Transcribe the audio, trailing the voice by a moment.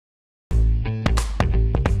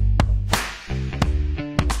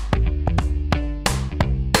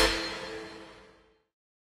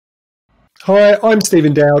Hi, I'm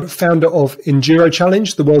Stephen Dowd, founder of EnduRow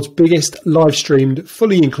Challenge, the world's biggest live-streamed,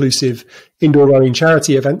 fully inclusive indoor rowing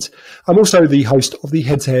charity event. I'm also the host of the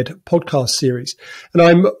Head to Head podcast series. And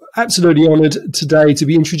I'm absolutely honoured today to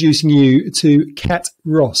be introducing you to Kat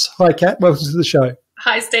Ross. Hi, Kat. Welcome to the show.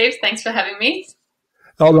 Hi, Steve. Thanks for having me.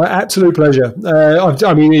 Oh, my absolute pleasure.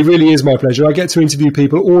 I mean, it really is my pleasure. I get to interview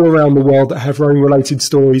people all around the world that have rowing-related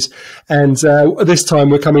stories. And this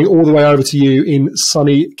time we're coming all the way over to you in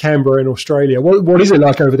sunny Canberra in Australia. What is it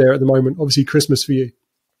like over there at the moment? Obviously, Christmas for you.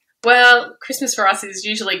 Well, Christmas for us is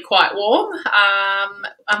usually quite warm.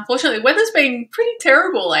 Unfortunately, the weather's been pretty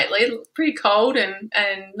terrible lately, pretty cold and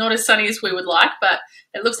not as sunny as we would like, but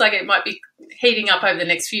it looks like it might be heating up over the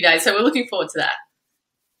next few days. So we're looking forward to that.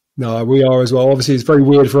 No, we are as well. Obviously, it's very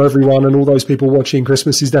weird for everyone, and all those people watching.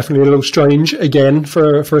 Christmas is definitely a little strange again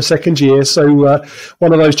for a second year. So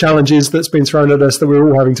one of those challenges that's been thrown at us that we're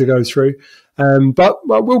all having to go through. But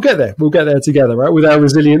we'll get there. We'll get there together, right? With our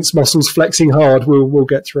resilience muscles flexing hard, we'll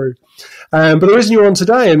get through. But the reason you're on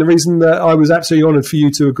today, and the reason that I was absolutely honoured for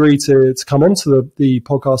you to agree to come onto the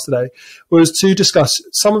podcast today, was to discuss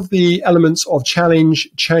some of the elements of challenge,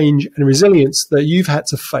 change, and resilience that you've had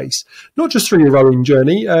to face, not just through your rowing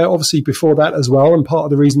journey, obviously before that as well, and part of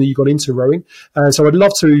the reason that you got into rowing. So I'd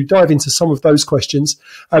love to dive into some of those questions.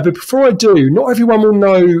 But before I do, not everyone will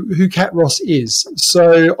know who Kat Ross is.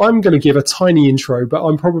 So I'm going to give a tiny intro, but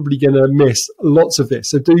I'm probably going to miss lots of this.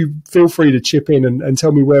 So do feel free to chip in and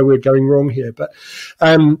tell me where we're going wrong here. But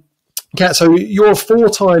Kat, so you're a 4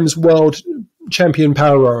 times world champion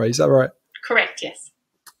power rower, is that right? Correct, yes.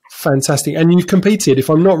 Fantastic. And you've competed, if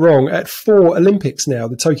I'm not wrong, at 4 Olympics now.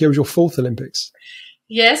 The Tokyo was your 4th Olympics.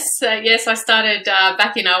 Yes, I started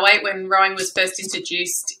back in 2008 when rowing was first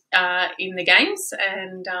introduced in the Games,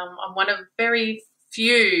 and I'm one of very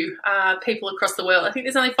few people across the world. I think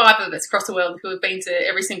there's only 5 of us across the world who have been to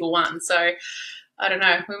every single one. So I don't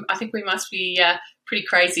know. I think we must be pretty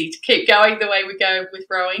crazy to keep going the way we go with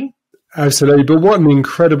rowing. Absolutely. But what an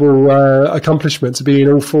incredible accomplishment to be in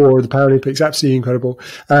all 4 of the Paralympics. Absolutely incredible.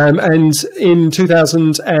 And in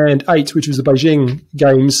 2008, which was the Beijing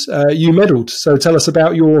Games, you medalled. So tell us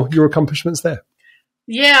about your accomplishments there.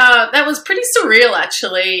 Yeah, that was pretty surreal,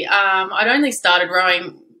 actually. I'd only started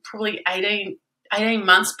rowing probably 18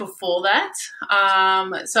 months before that.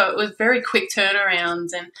 So it was very quick turnarounds,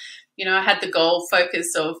 and, you know, I had the goal focus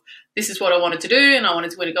of this is what I wanted to do, and I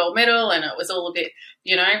wanted to win a gold medal, and it was all a bit,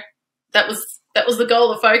 you know, that was the goal,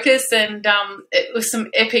 the focus, and it was some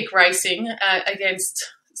epic racing against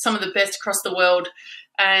some of the best across the world,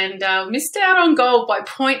 and missed out on gold by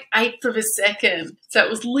 0.8 of a second. So it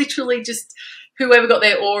was literally just whoever got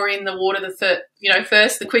their oar in the water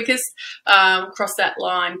first, the quickest, across that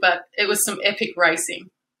line. But it was some epic racing.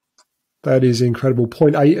 That is incredible.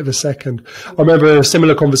 0.8 of a second. I remember a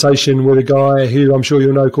similar conversation with a guy who I'm sure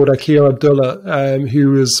you'll know called Akir Abdullah,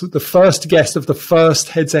 who was the first guest of the first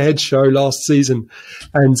head-to-head show last season.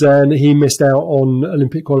 And he missed out on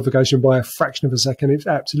Olympic qualification by a fraction of a second. It's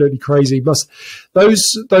absolutely crazy.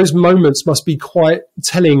 Those moments must be quite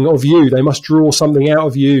telling of you. They must draw something out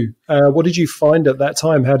of you. What did you find at that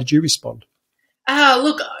time? How did you respond?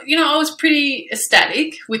 Look, you know, I was pretty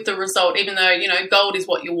ecstatic with the result, even though, you know, gold is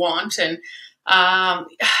what you want. And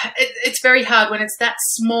it's very hard when it's that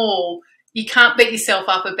small. You can't beat yourself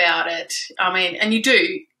up about it. I mean, and you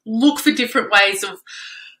do look for different ways of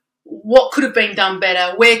what could have been done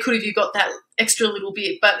better, where could have you got that extra little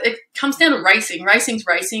bit. But it comes down to racing. Racing's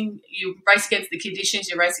racing. You race against the conditions.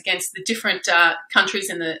 You race against the different countries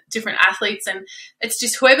and the different athletes. And it's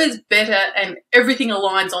just whoever's better, and everything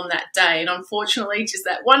aligns on that day. And unfortunately, just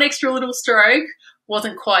that one extra little stroke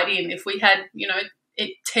wasn't quite in. If we had, you know,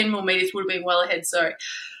 10 more metres would have been well ahead. So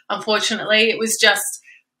unfortunately, it was just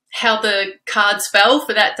how the cards fell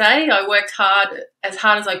for that day. I worked as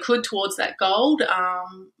hard as I could towards that gold.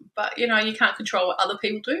 But, you know, you can't control what other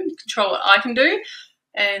people do. You control what I can do.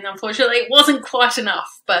 And unfortunately, it wasn't quite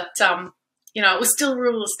enough. But, you know, it was still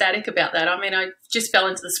real ecstatic about that. I mean, I just fell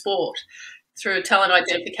into the sport through talent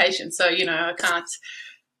identification. So, you know, I can't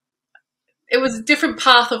 – it was a different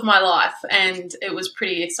path of my life, and it was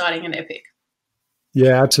pretty exciting and epic.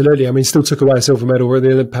 Yeah, absolutely. I mean, still took away a silver medal at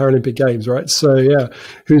the Paralympic Games, right? So, yeah,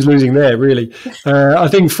 who's losing there, really? I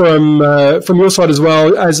think from your side as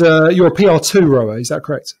well, as you're a PR2 rower, is that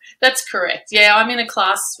correct? That's correct. Yeah, I'm in a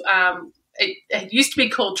class. It used to be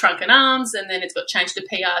called trunk and arms, and then it's got changed to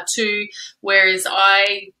PR2, whereas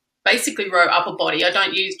I basically row upper body. I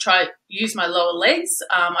don't use my lower legs.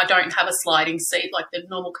 I don't have a sliding seat like the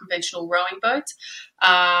normal conventional rowing boat.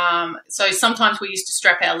 So sometimes we used to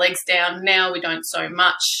strap our legs down. Now we don't so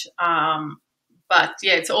much. But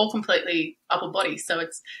yeah, it's all completely upper body. So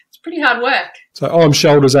it's pretty hard work. So arms,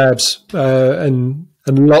 shoulders, abs, and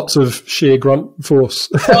lots of sheer grunt force.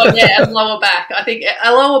 Oh yeah, and lower back. I think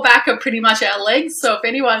our lower back are pretty much our legs. So if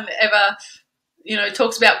anyone ever,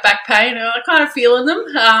 talks about back pain, I kind of feeling them.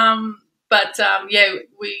 Yeah,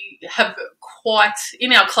 we have quite,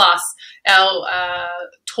 in our class, our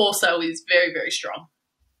torso is very, very strong.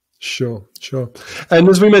 Sure. And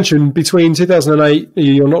as we mentioned, between 2008,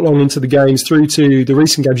 you're not long into the games, through to the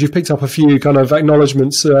recent games, you've picked up a few kind of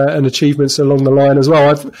acknowledgements and achievements along the line as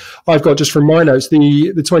well. I've got, just from my notes,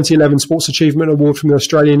 the 2011 Sports Achievement Award from the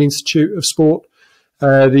Australian Institute of Sport,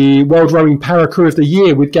 the World Rowing Para Crew of the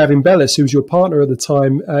Year with Gavin Bellis, who was your partner at the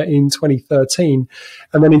time, in 2013.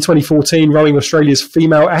 And then in 2014, Rowing Australia's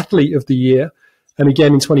Female Athlete of the Year. And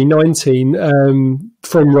again in 2019,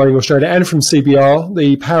 from Rowing Australia and from CBR,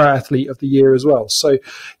 the Para Athlete of the Year as well. So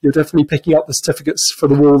you're definitely picking up the certificates for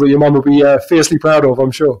the wall that your mum will be fiercely proud of,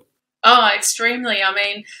 I'm sure. Oh, extremely. I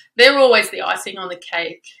mean, they're always the icing on the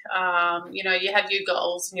cake. You have your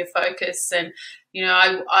goals and your focus. And,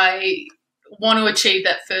 I want to achieve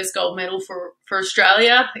that first gold medal for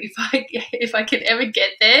Australia if I could ever get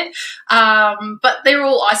there. But they're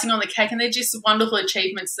all icing on the cake, and they're just wonderful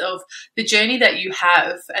achievements of the journey that you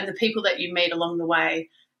have and the people that you meet along the way,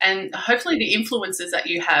 and hopefully the influences that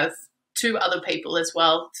you have to other people as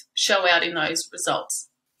well show out in those results.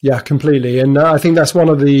 Yeah, completely. And I think that's one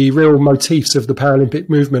of the real motifs of the Paralympic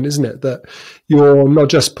movement, isn't it? That you're not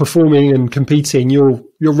just performing and competing, you're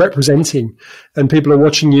representing, and people are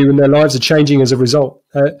watching you and their lives are changing as a result.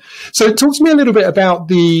 So talk to me a little bit about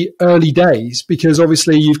the early days, because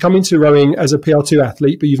obviously you've come into rowing as a PR2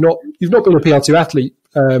 athlete, but you've not been a PR2 athlete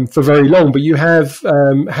for very long, but you have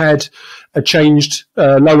had a changed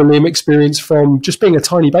lower limb experience from just being a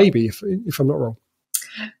tiny baby, if I'm not wrong.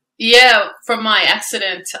 Yeah, from my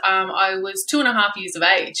accident, I was 2.5 years of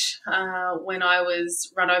age when I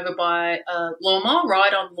was run over by a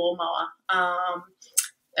ride-on lawnmower.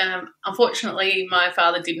 Unfortunately, my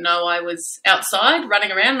father didn't know I was outside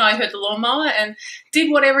running around, and I heard the lawnmower and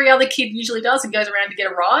did what every other kid usually does and goes around to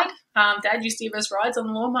get a ride. Dad used to give us rides on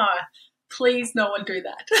the lawnmower. Please, no one do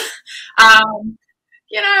that.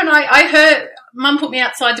 And I heard Mum put me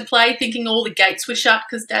outside to play thinking all the gates were shut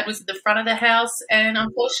because Dad was at the front of the house. And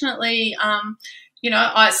unfortunately, I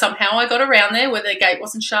got around there whether the gate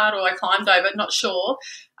wasn't shut or I climbed over, not sure.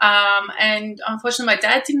 And unfortunately, my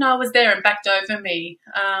dad didn't know I was there and backed over me.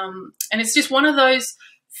 And it's just one of those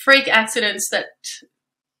freak accidents that,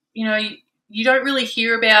 you don't really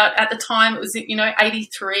hear about. At the time, it was,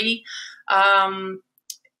 83.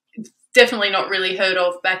 Definitely not really heard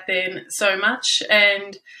of back then so much.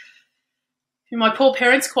 And my poor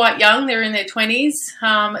parents, quite young, they're in their 20s,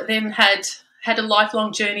 then had a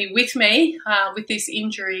lifelong journey with me with this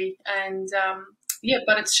injury. And,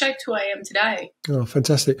 but it's shaped who I am today. Oh,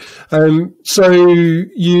 fantastic.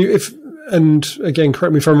 And again,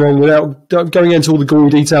 correct me if I'm wrong, without going into all the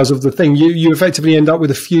gory details of the thing, you effectively end up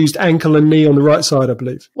with a fused ankle and knee on the right side, I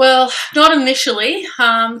believe. Well, not initially,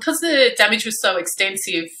 because the damage was so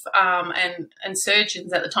extensive, and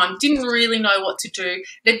surgeons at the time didn't really know what to do.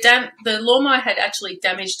 The lawnmower had actually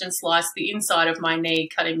damaged and sliced the inside of my knee,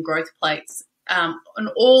 cutting growth plates. And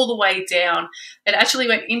all the way down. It actually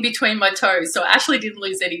went in between my toes. So I actually didn't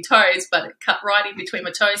lose any toes, but it cut right in between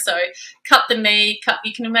my toes. So cut the knee,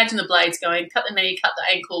 you can imagine the blades going, cut the knee, cut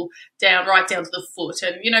the ankle down, right down to the foot.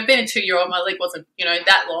 And, being a 2-year-old, my leg wasn't,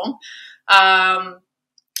 that long.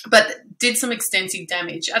 But did some extensive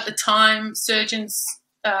damage. At the time, surgeons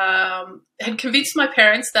had convinced my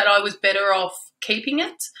parents that I was better off keeping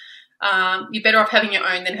it. You're better off having your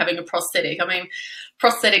own than having a prosthetic. I mean,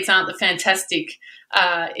 prosthetics aren't the fantastic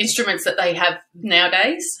instruments that they have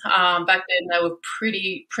nowadays. Back then they were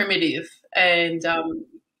pretty primitive and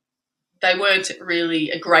they weren't really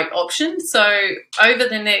a great option. So over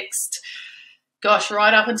the next,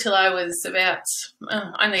 right up until I was about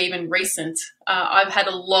only even recent, I've had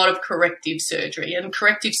a lot of corrective surgery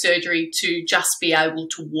to just be able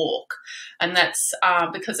to walk. And that's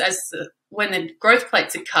because when the growth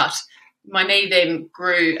plates are cut, my knee then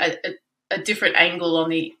grew a different angle on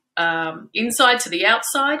the inside to the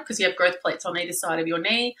outside because you have growth plates on either side of your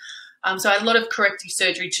knee. So I had a lot of corrective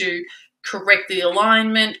surgery to correct the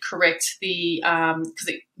alignment, correct the because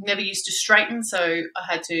it never used to straighten, so I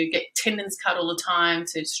had to get tendons cut all the time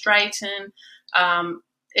to straighten.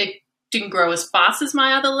 It didn't grow as fast as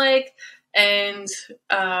my other leg, and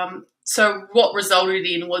so what resulted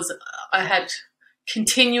in was I had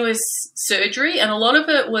continuous surgery, and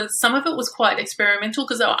some of it was quite experimental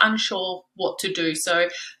because they were unsure what to do. So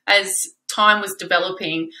as time was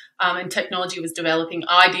developing and technology was developing,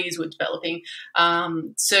 ideas were developing,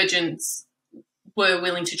 surgeons were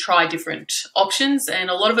willing to try different options, and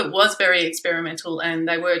a lot of it was very experimental, and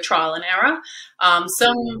they were trial and error.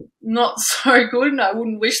 Some not so good, and I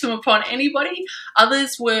wouldn't wish them upon anybody.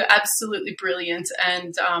 Others were absolutely brilliant,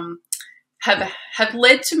 and have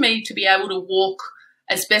led to me to be able to walk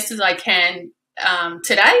as best as I can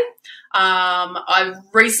today. I've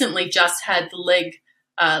recently just had the leg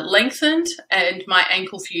lengthened and my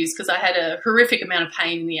ankle fused because I had a horrific amount of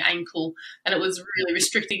pain in the ankle, and it was really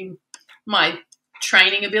restricting my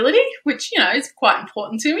training ability, which, you know, is quite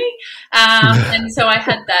important to me. And so I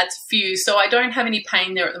had that fused. So I don't have any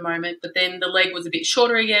pain there at the moment, but then the leg was a bit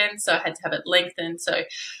shorter again, so I had to have it lengthened. So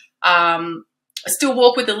I still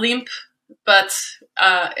walk with a limp, but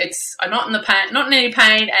I'm not in any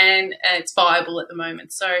pain, and it's viable at the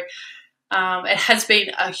moment. So it has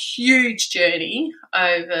been a huge journey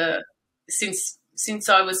over since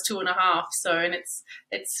I was 2.5. So, and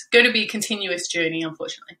it's going to be a continuous journey,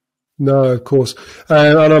 unfortunately. No, of course,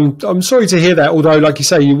 and I'm sorry to hear that. Although, like you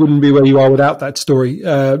say, you wouldn't be where you are without that story.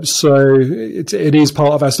 So it is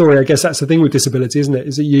part of our story. I guess that's the thing with disability, isn't it?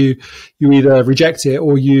 Is that you either reject it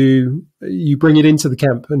or you bring it into the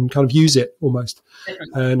camp and kind of use it almost.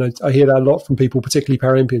 Definitely. And I hear that a lot from people, particularly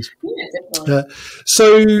Paralympians. Yeah, definitely.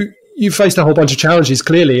 So you've faced a whole bunch of challenges,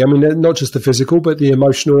 clearly. I mean, not just the physical, but the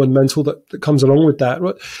emotional and mental that comes along with that.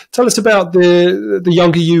 Tell us about the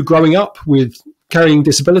younger you growing up with carrying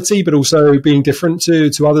disability, but also being different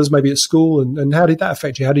to others, maybe at school, and how did that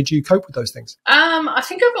affect you? How did you cope with those things? I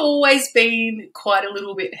think I've always been quite a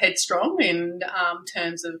little bit headstrong in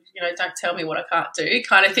terms of, you know, don't tell me what I can't do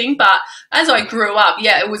kind of thing. But as I grew up,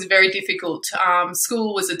 yeah, it was very difficult.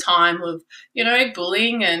 School was a time of, you know,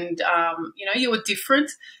 bullying, and, you know, you were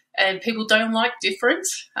different and people don't like different.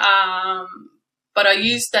 But I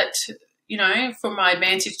used that, you know, for my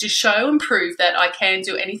advantage to show and prove that I can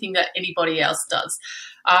do anything that anybody else does.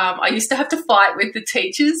 I used to have to fight with the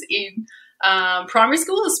teachers in primary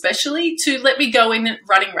school, especially, to let me go in a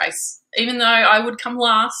running race, even though I would come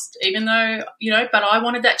last, even though, you know, but I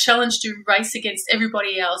wanted that challenge to race against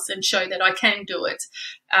everybody else and show that I can do it.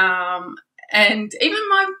 And even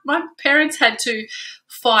my parents had to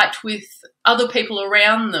fight with other people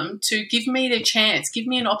around them to give me the chance, give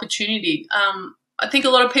me an opportunity. I think a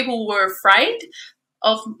lot of people were afraid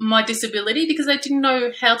of my disability because they didn't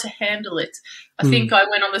know how to handle it. I think I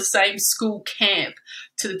went on the same school camp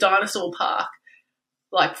to the dinosaur park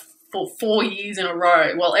like for 4 years in a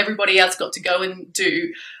row while everybody else got to go and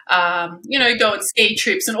do, you know, go on ski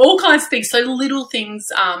trips and all kinds of things. So little things,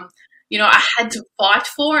 you know, I had to fight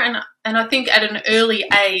for. And I think at an early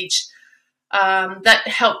age, that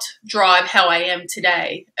helped drive how I am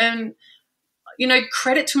today. And, you know,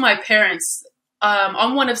 credit to my parents.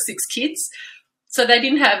 I'm one of 6 kids, so they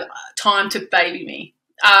didn't have time to baby me.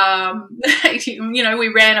 You know, we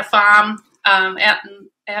ran a farm out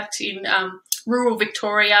in rural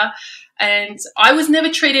Victoria, and I was never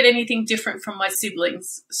treated anything different from my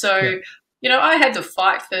siblings. So, you know, I had to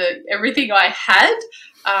fight for everything I had,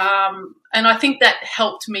 and I think that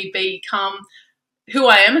helped me become who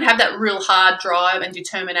I am and have that real hard drive and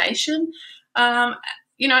determination.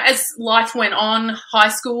 You know, as life went on, high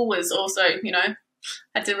school was also, you know,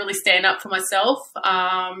 had to really stand up for myself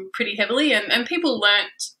pretty heavily. And people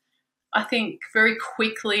learnt, I think, very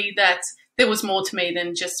quickly that there was more to me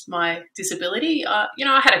than just my disability. You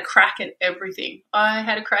know, I had a crack at everything. I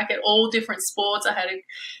had a crack at all different sports. I had a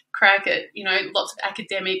crack at, you know, lots of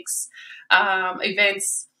academics,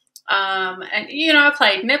 events. And, you know, I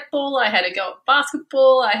played netball. I had to go at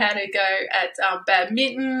basketball. I had to go at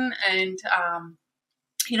badminton, and,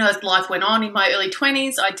 you know, as life went on in my early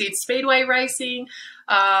 20s, I did speedway racing.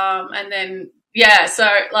 And then, yeah, so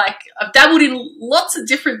like I've dabbled in lots of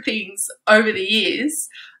different things over the years.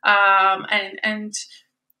 And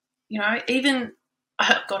you know, even,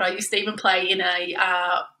 I used to even play in a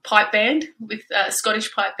pipe band with a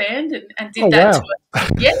Scottish pipe band, and did that. Wow.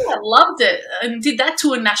 Yeah, I loved it, and did that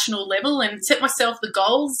to a national level and set myself the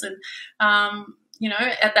goals. And, you know,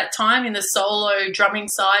 at that time in the solo drumming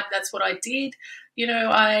side, that's what I did. You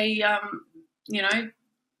know, you know,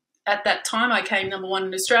 at that time I came number 1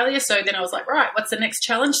 in Australia. So then I was like, right, what's the next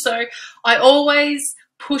challenge? So I always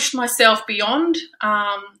pushed myself beyond,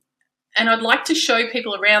 and I'd like to show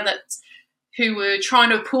people around that who were trying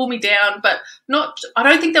to pull me down, but I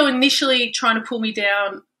don't think they were initially trying to pull me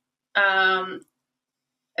down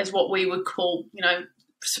as what we would call, you know,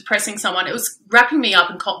 suppressing someone. It was wrapping me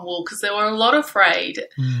up in cotton wool because they were a lot afraid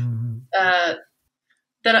that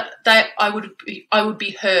I would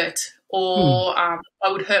be hurt, or I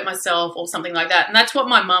would hurt myself or something like that. And that's what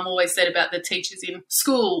my mum always said about the teachers in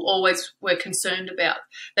school, always were concerned about.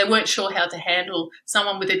 They weren't sure how to handle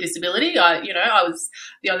someone with a disability. I was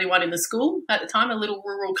the only one in the school at the time, a little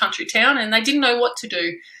rural country town, and they didn't know what to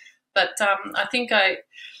do. But I think I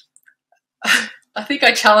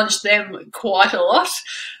challenged them quite a lot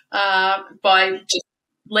by just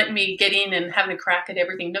letting me get in and having a crack at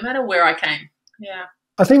everything, no matter where I came. Yeah.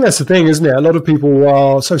 I think that's the thing, isn't it? A lot of people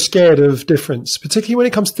are so scared of difference, particularly when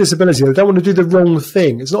it comes to disability. They don't want to do the wrong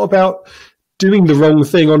thing. It's not about doing the wrong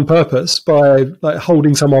thing on purpose by like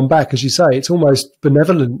holding someone back, as you say. It's almost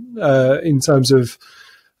benevolent in terms of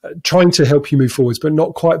trying to help you move forwards, but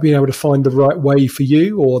not quite being able to find the right way for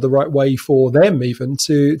you or the right way for them even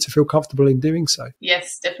to feel comfortable in doing so.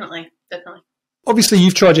 Yes, definitely. Obviously,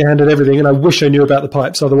 you've tried your hand at everything, and I wish I knew about the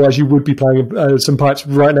pipes. Otherwise, you would be playing some pipes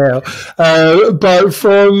right now. But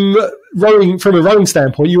from a rowing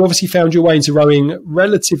standpoint, you obviously found your way into rowing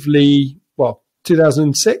relatively,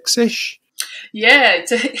 2006-ish? Yeah.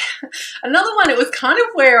 Another one, it was kind of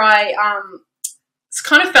where I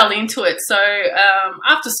kind of fell into it. So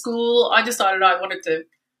after school, I decided I wanted to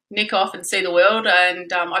nick off and see the world,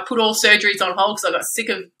 and I put all surgeries on hold because I got sick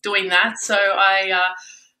of doing that. So I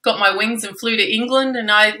got my wings and flew to England, and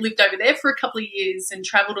I lived over there for a couple of years and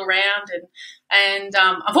travelled around. And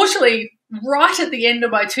unfortunately, right at the end of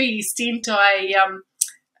my 2-year stint, I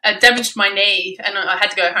damaged my knee, and I had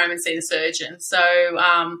to go home and see the surgeon. So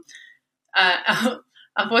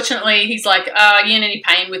unfortunately, he's like, "Are you in any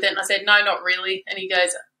pain with it?" And I said, "No, not really." And he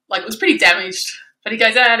goes, like, it was pretty damaged, but he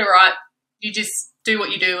goes, "All right, you just do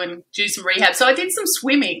what you do and do some rehab." So I did some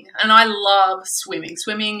swimming, and I love swimming.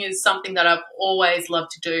 Swimming is something that I've always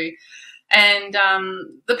loved to do. And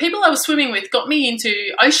the people I was swimming with got me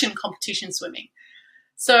into ocean competition swimming.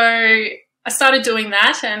 So I started doing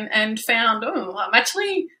that and found, I'm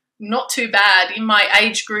actually not too bad in my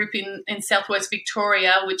age group in Southwest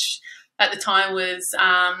Victoria, which at the time was,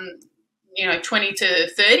 20 to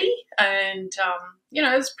 30. And,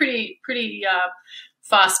 it was pretty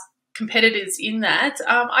fast competitors in that.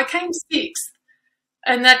 I came sixth,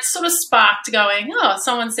 and that sort of sparked going,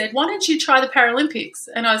 someone said, "Why don't you try the Paralympics?"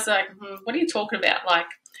 And I was like, what are you talking about? Like,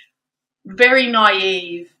 very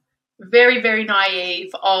naive, very, very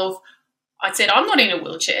naive I said, I'm not in a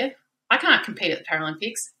wheelchair. I can't compete at the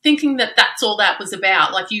Paralympics, thinking that that's all that was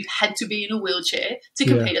about. Like, you had to be in a wheelchair to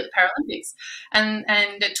compete at the Paralympics. And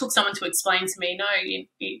it took someone to explain to me, no,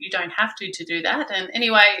 you don't have to do that. And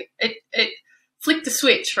anyway, it flicked the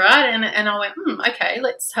switch, right? And I went, okay,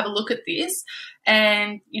 let's have a look at this.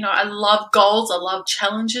 And, I love goals. I love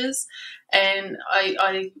challenges. And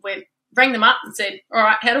I rang them up and said, all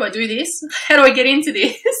right, how do I do this? How do I get into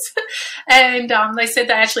this? And they said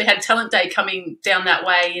they actually had Talent Day coming down that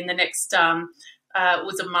way in the next, it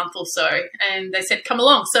was a month or so. And they said, come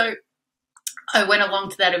along. So I went along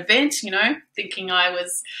to that event, thinking I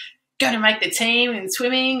was going to make the team in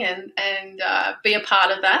swimming and be a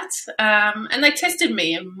part of that. And they tested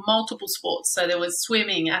me in multiple sports. So there was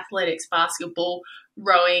swimming, athletics, basketball,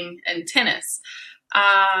 rowing, and tennis.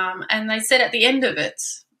 And they said at the end of it,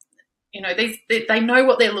 they know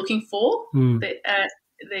what they're looking for,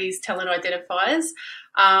 these talent identifiers.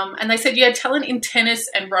 And they said, you had talent in tennis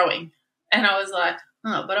and rowing. And I was like,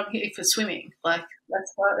 but I'm here for swimming. Like,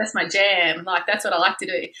 that's my jam. Like, that's what I like to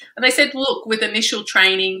do. And they said, look, with initial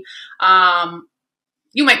training,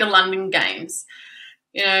 you'll make the London Games.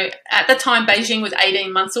 At the time, Beijing was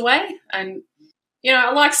 18 months away. And,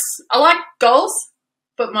 I like goals,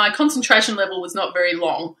 but my concentration level was not very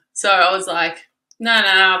long. So I was like, no,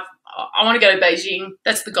 I want to go to Beijing.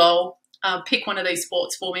 That's the goal. Pick one of these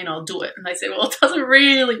sports for me and I'll do it. And they said, well, it doesn't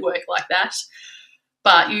really work like that,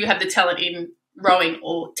 but you have the talent in rowing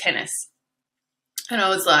or tennis. And I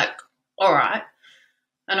was like, all right.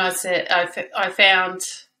 And I said, I found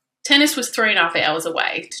tennis was 3.5 hours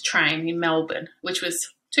away to train in Melbourne, which was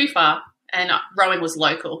too far, and rowing was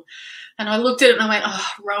local. And I looked at it and I went,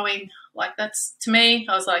 rowing, like, that's, to me,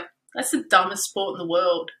 I was like, that's the dumbest sport in the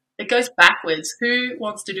world. It goes backwards. Who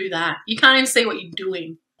wants to do that? You can't even see what you're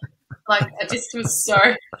doing. Like, it just was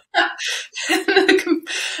so.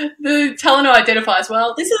 The talent identifiers,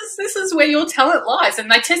 well, this is where your talent lies.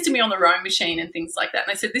 And they tested me on the rowing machine and things like that.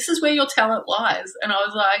 And they said, this is where your talent lies. And I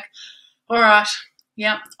was like, all right,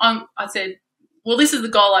 yeah. I said, well, this is the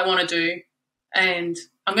goal I want to do. And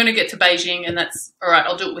I'm going to get to Beijing, and that's all right,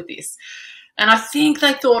 I'll do it with this. And I think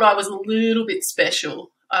they thought I was a little bit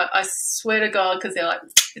special. I swear to God, because they're like,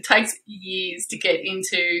 it takes years to get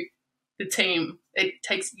into the team. It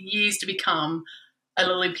takes years to become an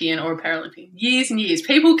Olympian or a Paralympian. Years and years.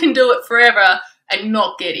 People can do it forever and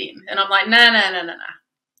not get in. And I'm like, no.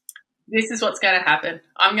 this is what's going to happen.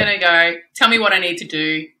 I'm going to go, tell me what I need to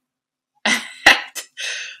do.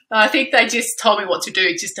 I think they just told me what to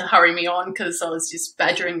do just to hurry me on because I was just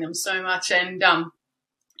badgering them so much. And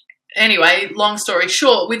anyway, long story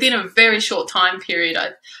short, within a very short time period,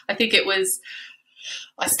 I think it was,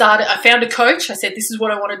 I found a coach. I said, this is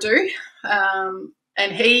what I want to do.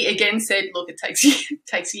 And he again said, look, it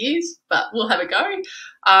takes years, but we'll have a go.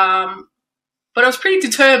 But I was pretty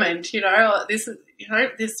determined, this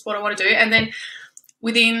is what I want to do. And then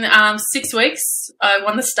within 6 weeks, I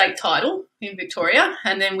won the state title in Victoria.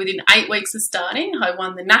 And then within 8 weeks of starting, I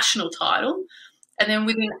won the national title. And then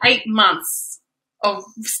within 8 months of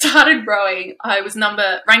started rowing, I was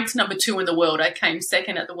ranked number 2 in the world. I came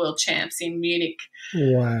second at the World Champs in Munich.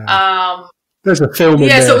 Wow. There's a film in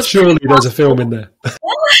there. So surely there's a film in there.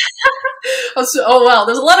 Oh, wow.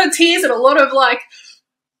 There's a lot of tears and a lot of,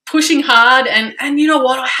 pushing hard, and you know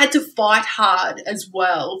what? I had to fight hard as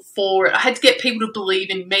well for it. I had to get people to believe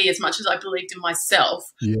in me as much as I believed in myself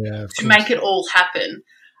to make it all happen.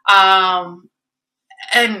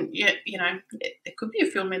 And, there could be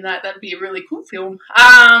a film in that. That'd be a really cool film.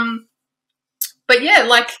 But, yeah,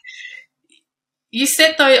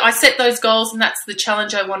 I set those goals, and that's the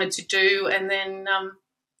challenge I wanted to do. And then,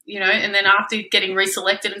 and then after getting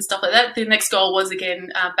reselected and stuff like that, the next goal was, again,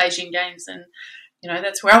 Beijing Games, and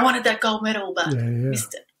that's where I wanted that gold medal, but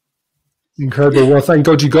missed it. Incredible. Well, thank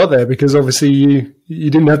God you got there, because obviously you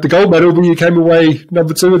didn't have the gold medal, but you came away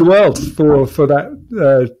number 2 in the world for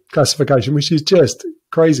that classification, which is just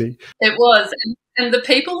crazy. It was. And the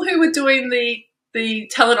people who were doing the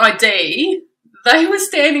talent ID, they were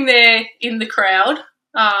standing there in the crowd,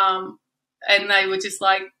 and they were just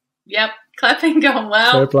like, yep, clapping, going,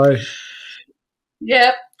 wow. Fair play.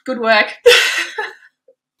 Yep, good work.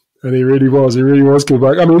 And he really was good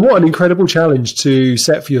work. I mean, what an incredible challenge to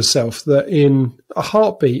set for yourself, that in a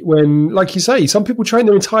heartbeat, when, like you say, some people train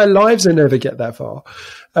their entire lives and never get that far.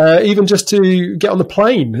 Even just to get on the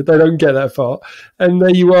plane, they don't get that far. And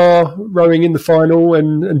there you are rowing in the final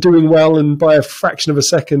and doing well, and by a fraction of a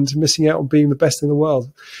second missing out on being the best in the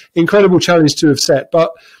world. Incredible challenge to have set,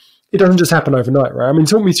 but it doesn't just happen overnight, right? I mean,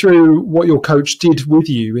 talk me through what your coach did with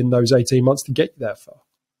you in those 18 months to get you that far.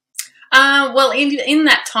 Well, in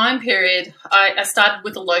that time period, I started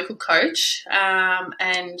with a local coach,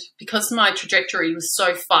 and because my trajectory was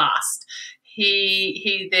so fast,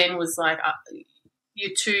 he then was like,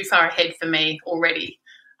 "You're too far ahead for me already,"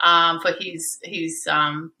 for his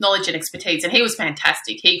knowledge and expertise, and he was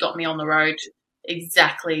fantastic. He got me on the road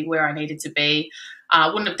exactly where I needed to be. I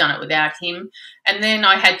wouldn't have done it without him. And then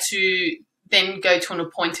I had to then go to an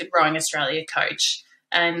appointed Rowing Australia coach.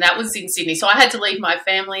 And that was in Sydney. So I had to leave my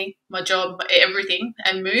family, my job, everything,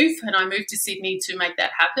 and move. And I moved to Sydney to make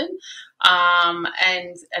that happen.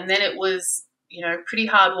 And then it was, pretty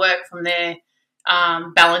hard work from there,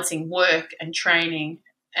 balancing work and training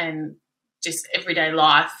and just everyday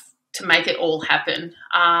life to make it all happen.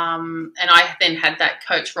 And I then had that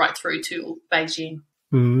coach right through to Beijing.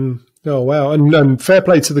 Mm. Oh, wow. And fair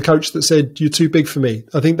play to the coach that said, "You're too big for me."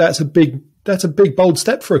 I think that's a big, bold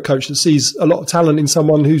step for a coach that sees a lot of talent in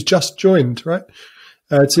someone who's just joined, right?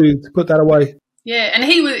 To put that away. Yeah, and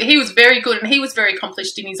he was very good, and he was very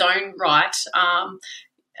accomplished in his own right.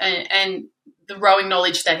 And the rowing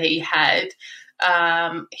knowledge that he had,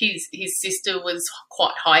 his sister was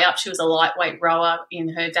quite high up. She was a lightweight rower in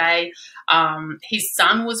her day. His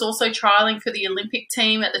son was also trialling for the Olympic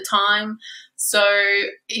team at the time. So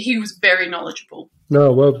he was very knowledgeable.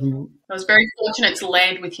 No, well, I was very fortunate to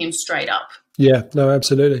land with him straight up. Yeah, no,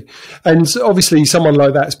 absolutely. And obviously someone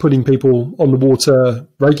like that is putting people on the water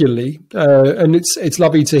regularly. And it's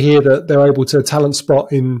lovely to hear that they're able to talent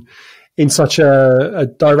spot in such a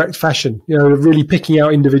direct fashion, really picking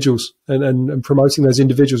out individuals and promoting those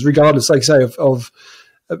individuals, regardless, like I say, of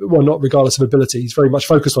well, not regardless of ability. He's very much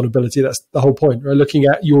focused on ability. That's the whole point, right? Looking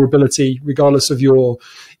at your ability, regardless of your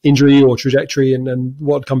injury or trajectory and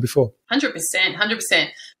what had come before. 100%.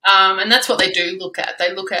 And that's what they do look at.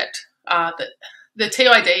 They look at the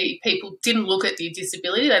TID people didn't look at your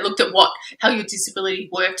disability. They looked at how your disability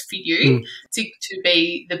worked for you to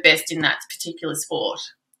be the best in that particular sport.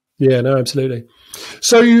 Yeah, no, absolutely.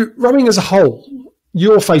 So rowing as a whole,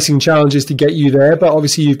 you're facing challenges to get you there, but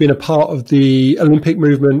obviously you've been a part of the Olympic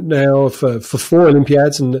movement now for 4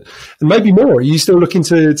 Olympiads and maybe more. Are you still looking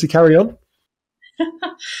to carry on?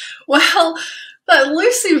 Well, that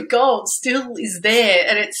elusive gold still is there,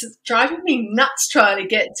 and it's driving me nuts trying to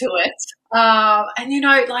get to it.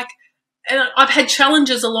 And I've had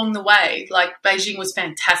challenges along the way. Like Beijing was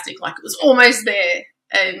fantastic. Like it was almost there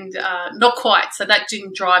and not quite. So that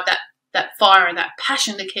didn't drive that fire and that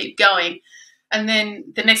passion to keep going. And then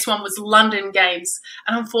the next one was London Games.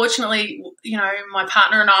 And unfortunately, you know, my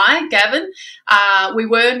partner and I, Gavin, we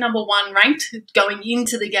were number 1 ranked going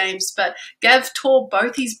into the games, but Gav tore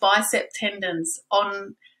both his bicep tendons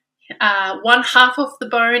on one half of the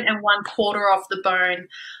bone and one quarter of the bone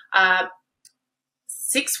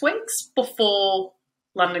 6 weeks before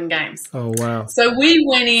London Games. Oh, wow. So we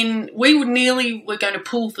went in, we were going to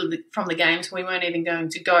pull from the games. We weren't even going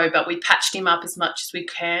to go, but we patched him up as much as we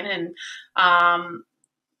can. And,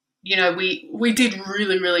 you know, we did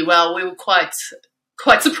really, really well. We were quite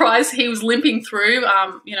surprised he was limping through.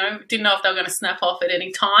 You know, didn't know if they were going to snap off at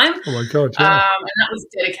any time. Oh, my God, yeah. And that was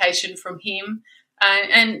dedication from him.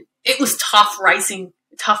 And it was tough racing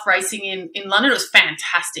in London. It was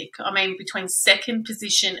fantastic. I mean, between 2nd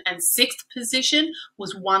position and 6th position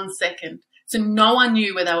was 1 second. So no one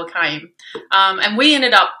knew where they were came. And we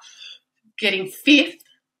ended up getting 5th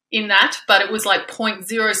in that, but it was like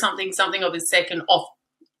 0.0 something of a second off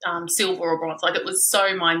silver or bronze. Like, it was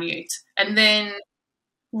so minute. And then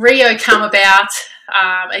Rio come about,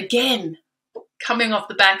 again, coming off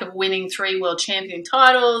the back of winning 3 world champion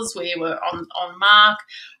titles. We were on mark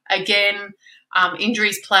again.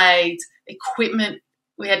 Injuries played, equipment.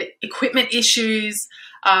 We had equipment issues.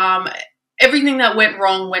 Everything that went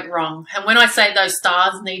wrong. And when I say those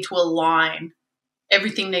stars need to align,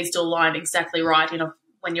 everything needs to align exactly right, you know,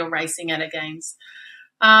 when you're racing at a games.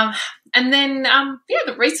 And then,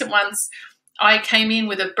 the recent ones, I came in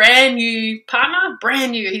with a brand new partner,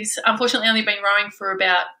 brand new. He's unfortunately only been rowing for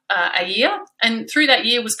about a year, and through that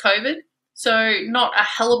year was COVID, so not a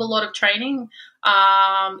hell of a lot of training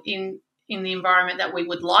in the environment that we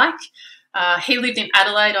would like. He lived in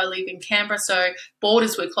Adelaide, I live in Canberra, so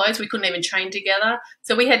borders were closed. We couldn't even train together.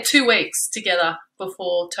 So we had 2 weeks together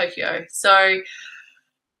before Tokyo. So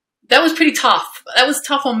that was pretty tough. That was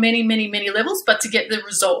tough on many, many, many levels, but to get the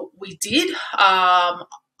result we did, I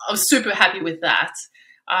was super happy with that.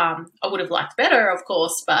 I would have liked better, of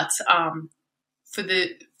course, but for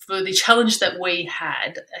the challenge that we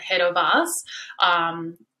had ahead of us,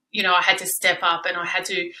 you know, I had to step up and I had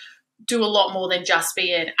to do a lot more than just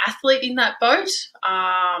be an athlete in that boat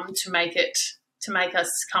to make us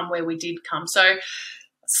come where we did come. So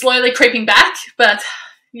slowly creeping back, but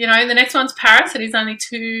you know, the next one's Paris. It is only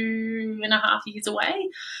 2.5 years away.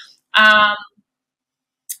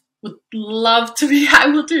 Would love to be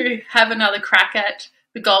able to have another crack at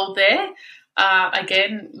the gold there.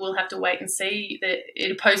 Again, we'll have to wait and see. That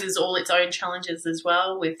it poses all its own challenges as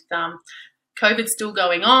well, with COVID still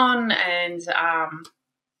going on and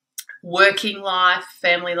working life,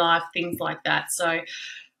 family life, things like that. So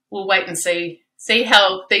we'll wait and see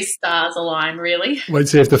how these stars align, really. Wait to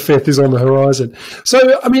see if the 5th is on the horizon.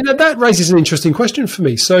 So, I mean, that raises an interesting question for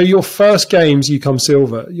me. So your first games, you come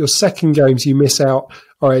silver. Your second games, you miss out.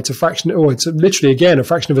 All right, it's literally, again, a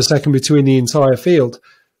fraction of a second between the entire field.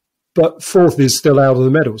 But 4th is still out of the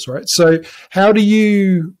medals, right? So how do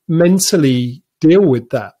you mentally deal with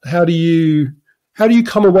that? How do you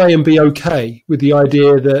come away and be okay with the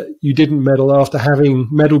idea that you didn't medal after having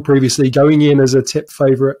medalled previously, going in as a tip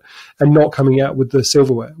favourite and not coming out with the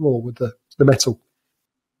silverware or with the medal?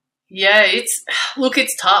 Yeah, it's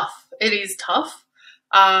tough. It is tough.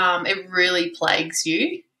 It really plagues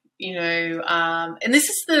you, you know. And this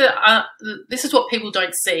is what people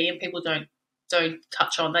don't see and people don't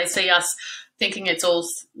touch on. They see us thinking it's all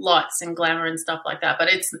lights and glamour and stuff like that, but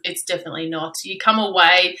it's definitely not. You come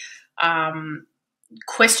away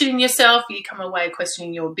questioning yourself, you come away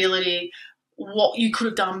questioning your ability, what you could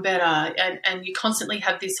have done better, and you constantly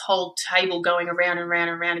have this whole table going around and around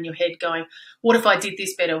and around in your head going, what if I did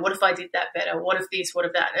this better? What if I did that better? What if this? What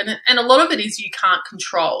if that? And a lot of it is you can't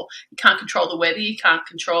control. You can't control the weather. You can't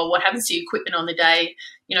control what happens to your equipment on the day.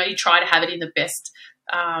 You know, you try to have it in the best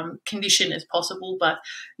condition as possible, but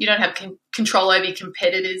you don't have control over your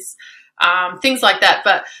competitors, things like that.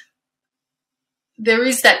 But there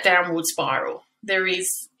is that downward spiral. There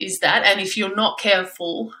is that, and if you're not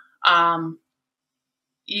careful,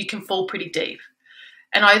 you can fall pretty deep.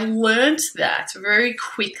 And I learned that very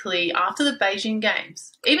quickly after the Beijing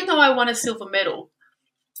Games. Even though I won a silver medal,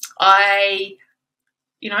 there's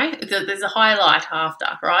a highlight after,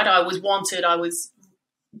 right? I was wanted.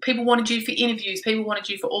 People wanted you for interviews. People wanted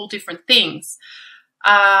you for all different things.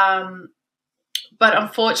 But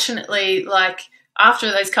unfortunately, like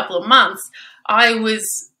after those couple of months, I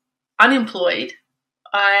was unemployed.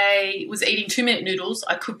 I was eating 2-minute noodles.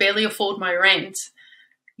 I could barely afford my rent,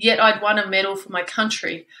 yet I'd won a medal for my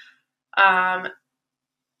country.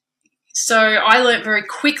 So I learned very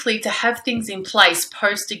quickly to have things in place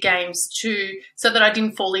post the games so that I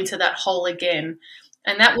didn't fall into that hole again.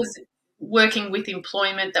 And that was working with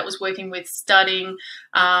employment, that was working with studying,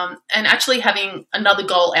 and actually having another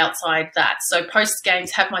goal outside that. So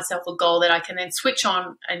post-games, have myself a goal that I can then switch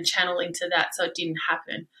on and channel into that, so it didn't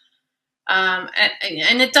happen.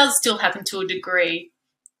 And it does still happen to a degree.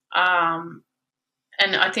 And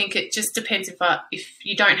I think it just depends if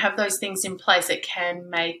you don't have those things in place, it can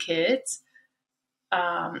make it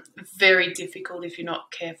very difficult if you're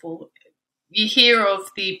not careful. You hear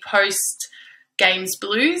of the post-games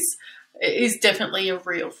blues. It is definitely a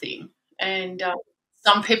real thing. And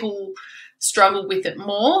some people struggle with it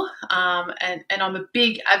more. And I'm a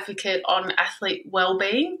big advocate on athlete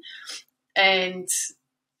well-being and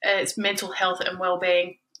it's mental health and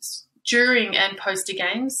well-being during and post the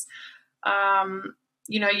games.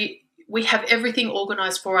 We have everything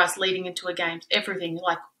organised for us leading into a game, everything,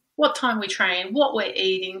 like what time we train, what we're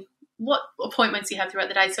eating, what appointments you have throughout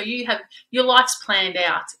the day. So you have your life's planned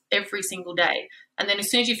out every single day. And then as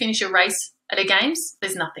soon as you finish your race at a games,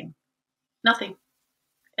 there's nothing.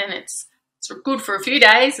 And it's good for a few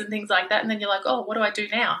days and things like that. And then you're like, oh, what do I do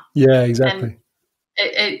now? Yeah, exactly.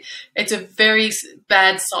 And it's a very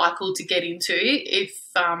bad cycle to get into if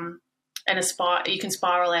you can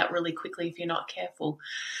spiral out really quickly if you're not careful.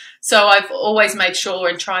 So I've always made sure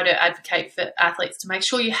and try to advocate for athletes to make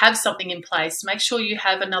sure you have something in place, to make sure you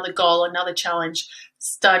have another goal, another challenge,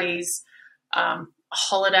 studies, a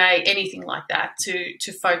holiday, anything like that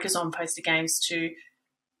to focus on post the games to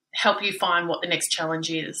help you find what the next challenge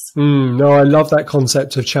is. No, I love that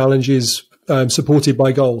concept of challenges supported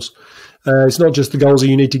by goals. It's not just the goals that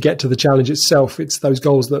you need to get to the challenge itself. It's those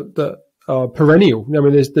goals that are perennial. I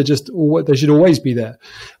mean, they should always be there.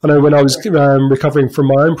 I know when I was recovering from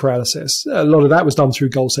my own paralysis, a lot of that was done through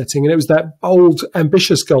goal setting, and it was that bold,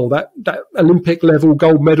 ambitious goal, that Olympic level,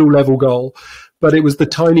 gold medal level goal. But it was the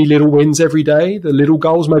tiny little wins every day, the little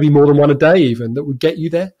goals, maybe more than one a day even, that would get you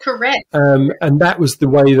there. Correct. And that was the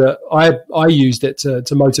way that I used it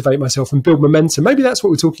to motivate myself and build momentum. Maybe that's what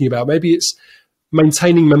we're talking about. Maybe it's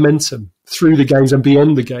maintaining momentum through the games and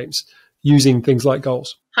beyond the games using things like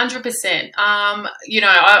goals. 100%.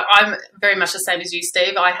 I'm very much the same as you,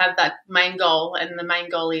 Steve. I have that main goal, and the main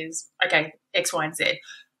goal is, okay, X, Y, and Z.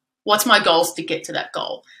 What's my goals to get to that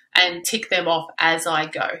goal? And tick them off as I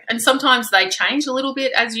go. And sometimes they change a little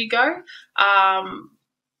bit as you go,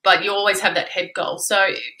 but you always have that head goal. So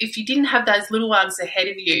if you didn't have those little ones ahead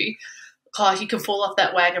of you, you can fall off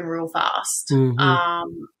that wagon real fast. Mm-hmm.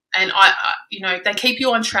 And they keep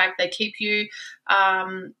you on track. They keep you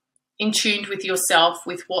in tune with yourself,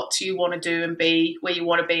 with what you want to do and be where you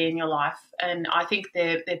want to be in your life. And I think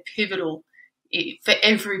they're pivotal for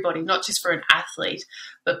everybody, not just for an athlete,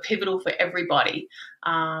 but pivotal for everybody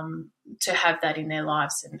to have that in their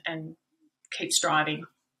lives and keep striving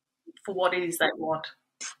for what it is they want,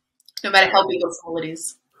 no matter how big or small it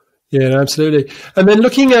is. Yeah, no, absolutely. And then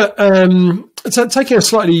looking at taking a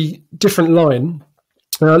slightly different line,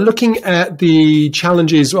 looking at the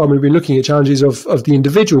challenges, we've been looking at challenges of the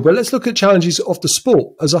individual, but let's look at challenges of the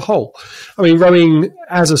sport as a whole. I mean, rowing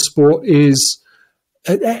as a sport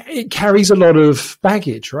it carries a lot of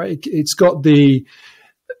baggage, right? It's got the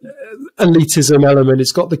elitism element,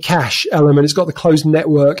 it's got the cash element, it's got the closed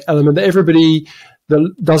network element that everybody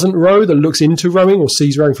that doesn't row, that looks into rowing or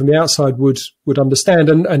sees rowing from the outside would understand,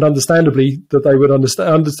 and understandably that they would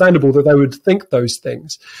understandable that they would think those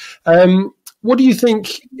things. What do you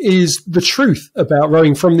think is the truth about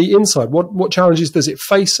rowing from the inside? What challenges does it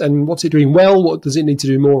face, and what's it doing well? What does it need to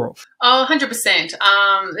do more of? Oh, 100%.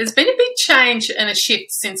 There's been a big change and a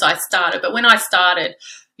shift since I started. But when I started,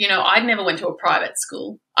 I never went to a private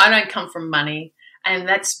school. I don't come from money. And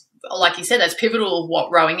that's, like you said, that's pivotal of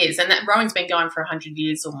what rowing is. And that rowing's been going for 100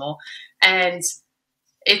 years or more. And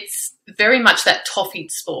it's very much that toffee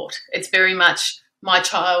sport. It's very much my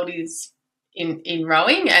child is in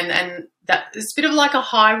rowing, and that it's a bit of like a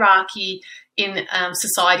hierarchy in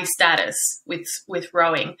society status with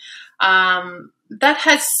rowing. That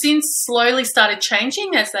has since slowly started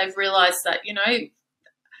changing as they've realised that,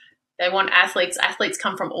 they want athletes. Athletes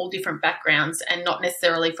come from all different backgrounds and not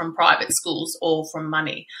necessarily from private schools or from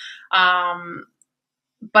money.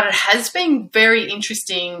 But it has been very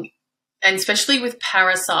interesting, and especially with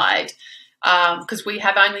Paraside, because we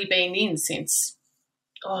have only been in since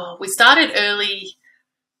we started early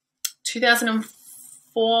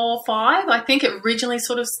 2004, 5, I think it originally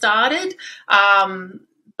sort of started,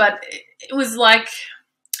 but it was like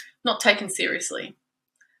not taken seriously.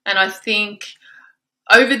 And I think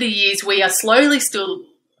over the years we are slowly still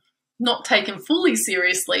not taken fully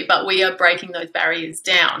seriously, but we are breaking those barriers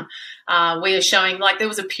down. We are showing, like there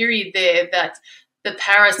was a period there that the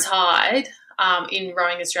Paraside in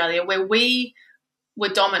Rowing Australia where we were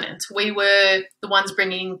dominant. We were the ones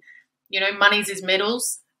bringing, monies is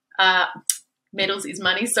medals. Medals is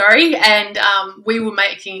money, sorry, and we were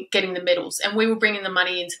getting the medals, and we were bringing the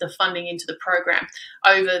money into the funding into the program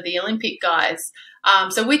over the Olympic guys.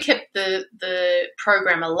 So we kept the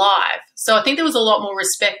program alive. So I think there was a lot more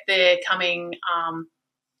respect there coming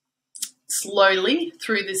slowly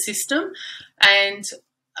through the system, and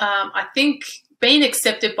I think being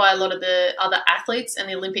accepted by a lot of the other athletes and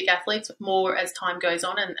the Olympic athletes more as time goes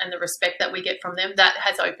on, and the respect that we get from them, that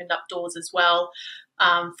has opened up doors as well.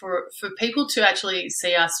 For people to actually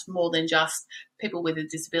see us more than just people with a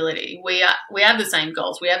disability. We have the same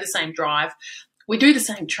goals. We have the same drive. We do the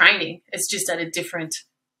same training. It's just at a different,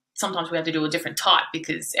 sometimes we have to do a different type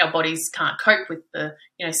because our bodies can't cope with the,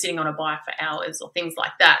 sitting on a bike for hours or things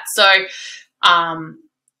like that. So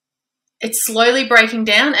it's slowly breaking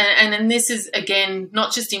down. And this is, again,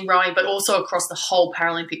 not just in rowing, but also across the whole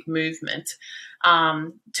Paralympic movement,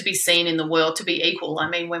 to be seen in the world, to be equal. I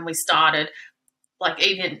mean, when we started, like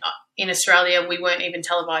even in Australia, we weren't even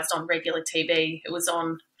televised on regular TV. It was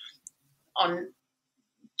on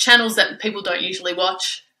channels that people don't usually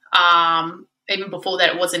watch. Even before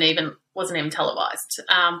that, it wasn't even televised.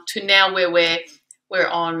 To now where we're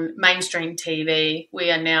on mainstream TV,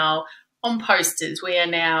 we are now on posters. We are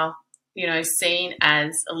now, seen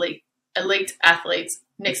as elite athletes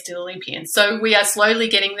next to the Olympians. So we are slowly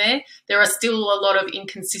getting there. There are still a lot of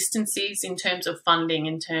inconsistencies in terms of funding,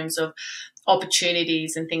 in terms of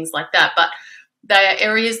opportunities and things like that, but they are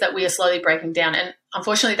areas that we are slowly breaking down, and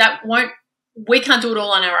unfortunately we can't do it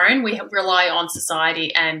all on our own. We rely on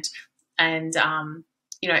society and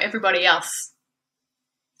everybody else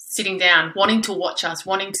sitting down, wanting to watch us,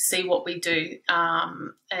 wanting to see what we do,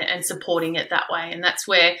 and supporting it that way. And that's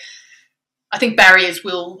where I think barriers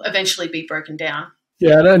will eventually be broken down.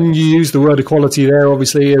 Yeah, and you use the word equality there,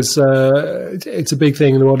 obviously, as it's a big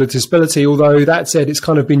thing in the world of disability, although that said, it's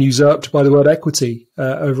kind of been usurped by the word equity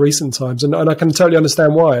over recent times. And I can totally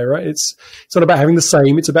understand why, right? It's not about having the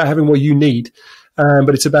same, it's about having what you need.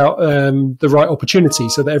 But it's about the right opportunity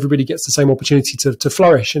so that everybody gets the same opportunity to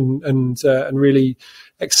flourish and really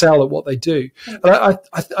excel at what they do. And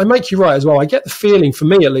I make you right as well. I get the feeling, for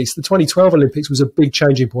me at least, the 2012 Olympics was a big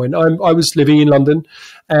changing point. I was living in London,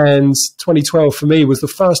 and 2012 for me was the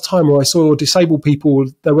first time where I saw disabled people.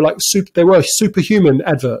 They were superhuman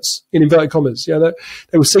adverts, in inverted commas.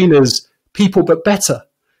 They were seen as people but better.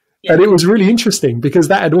 Yeah. And it was really interesting because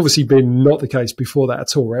that had obviously been not the case before that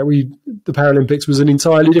at all, right? The Paralympics was an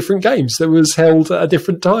entirely different games that was held at a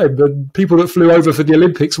different time. The people that flew over for the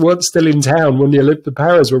Olympics weren't still in town when the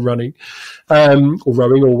Paras were running, or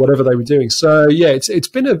rowing, or whatever they were doing. So yeah, it's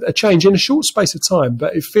been a change in a short space of time,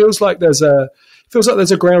 but it feels like there's a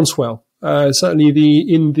groundswell. Certainly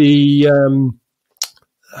in the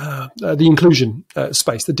inclusion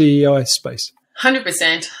space, the DEI space.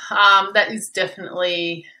 100%. That is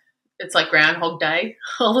definitely. It's like Groundhog Day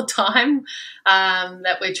all the time,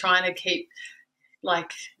 that we're trying to keep,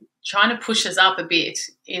 trying to push us up a bit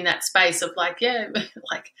in that space of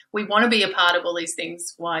we want to be a part of all these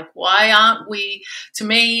things. Why aren't we? To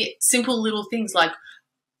me, simple little things like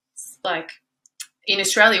in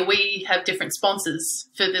Australia, we have different sponsors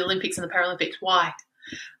for the Olympics and the Paralympics. Why?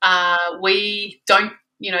 We don't,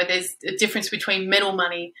 there's a difference between medal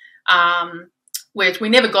money, where we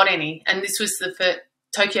never got any, and this was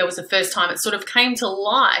Tokyo was the first time it sort of came to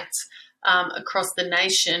light across the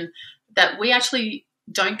nation that we actually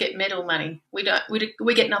don't get medal money. We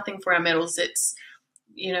get nothing for our medals. It's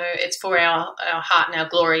it's for our heart and our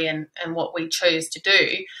glory and what we chose to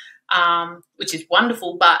do, which is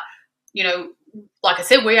wonderful. But like I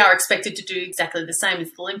said, we are expected to do exactly the same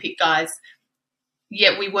as the Olympic guys,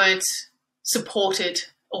 yet we weren't supported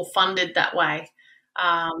or funded that way.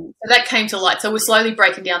 So that came to light. So we're slowly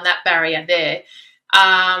breaking down that barrier there.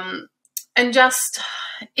 And just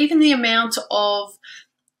even the amount of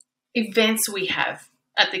events we have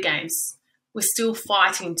at the Games, we're still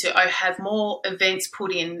fighting to have more events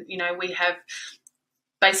put in. We have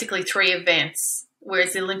basically 3 events,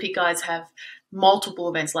 whereas the Olympic guys have multiple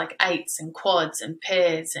events like 8s and quads and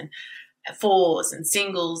pairs and 4s and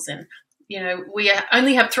singles. And, we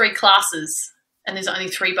only have 3 classes and there's only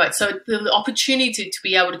 3 boats. So the opportunity to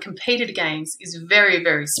be able to compete at the Games is very,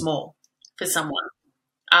 very small for someone.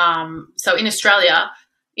 So in Australia,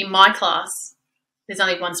 in my class, there's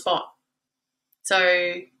only 1 spot.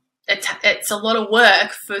 So it's a lot of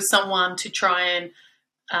work for someone to try and,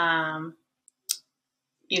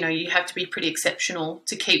 you have to be pretty exceptional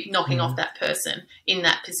to keep knocking off that person in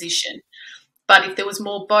that position. But if there was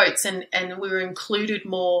more boats and we were included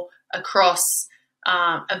more across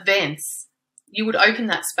events, you would open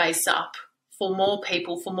that space up for more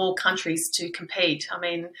people, for more countries to compete. I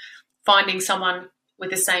mean, finding someone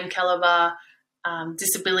with the same caliber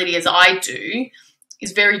disability as I do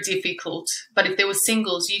is very difficult. But if there were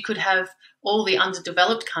singles, you could have all the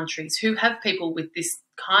underdeveloped countries who have people with this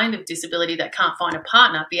kind of disability that can't find a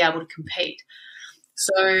partner be able to compete.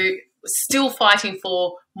 So still fighting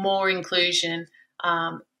for more inclusion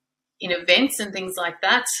in events and things like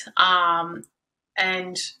that.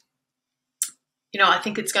 And, you know, I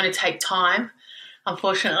think it's going to take time,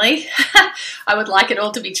 unfortunately. I would like it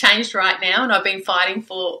all to be changed right now, and I've been fighting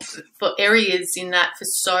for areas in that for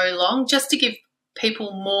so long, just to give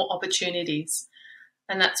people more opportunities.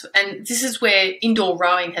 And this is where indoor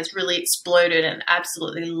rowing has really exploded, and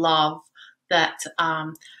absolutely love that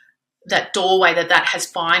that doorway that has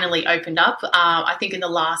finally opened up. I think in the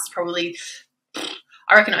last probably,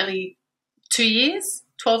 I reckon only 2 years,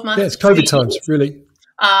 12 months. Yeah, it's COVID times, really.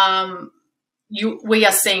 We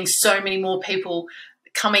are seeing so many more people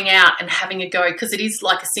coming out and having a go, because it is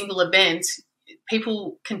like a single event.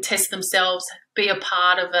 People can test themselves, be a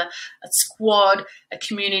part of a squad, a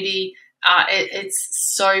community. It's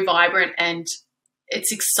so vibrant, and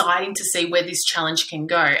it's exciting to see where this challenge can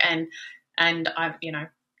go. And I, you know,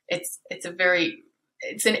 it's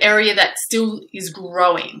an area that still is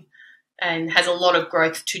growing and has a lot of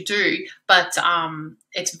growth to do, but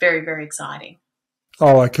it's very, very exciting.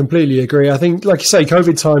 Oh, I completely agree. I think, like you say,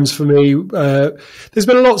 COVID times for me, there's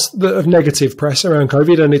been lots of negative press around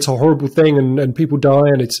COVID, and it's a horrible thing, and people die,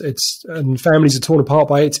 and and families are torn apart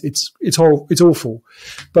by it. It's awful.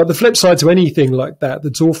 But the flip side to anything like that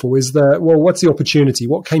that's awful is that, well, what's the opportunity?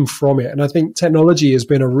 What came from it? And I think technology has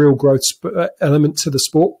been a real growth element to the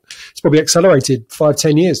sport. It's probably accelerated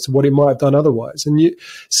 5-10 years to what it might have done otherwise. And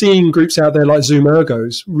seeing groups out there like Zoom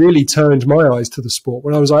Ergos really turned my eyes to the sport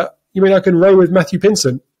when I was like, you mean I can row with Matthew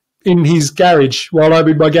Pinson in his garage while I'm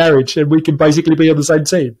in my garage, and we can basically be on the same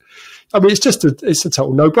team? I mean, it's a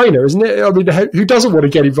total no-brainer, isn't it? I mean, who doesn't want to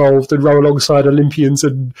get involved and row alongside Olympians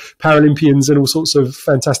and Paralympians and all sorts of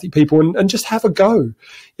fantastic people and just have a go?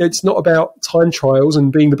 It's not about time trials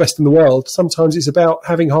and being the best in the world. Sometimes it's about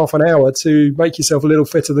having half an hour to make yourself a little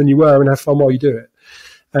fitter than you were and have fun while you do it.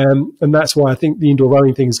 And that's why I think the indoor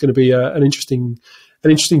rowing thing is going to be an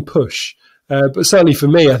interesting push. But certainly for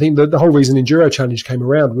me, I think that the whole reason EnduRow Challenge came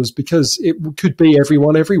around was because it could be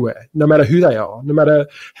everyone everywhere, no matter who they are, no matter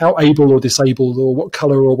how able or disabled or what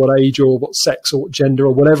colour or what age or what sex or what gender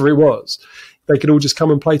or whatever it was. They could all just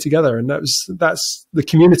come and play together. And that's the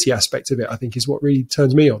community aspect of it, I think, is what really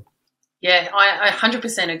turns me on. Yeah, I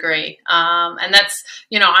 100% agree. And that's,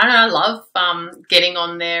 you know, I love getting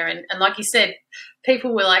on there. And like you said,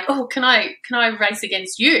 people were like, oh, can I race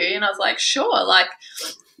against you? And I was like, sure, like,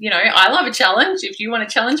 you know, I love a challenge. If you want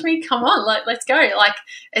to challenge me, come on, let's go. Like,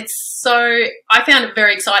 I found it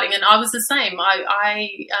very exciting, and I was the same.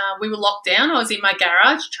 We were locked down. I was in my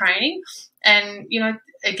garage training, and, you know,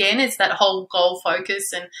 again, it's that whole goal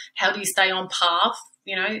focus and how do you stay on path.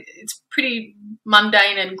 You know, it's pretty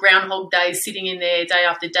mundane and Groundhog Day, sitting in there day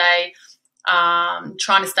after day,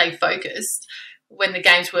 trying to stay focused when the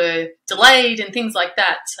games were delayed and things like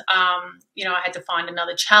that. You know, I had to find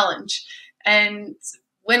another challenge. And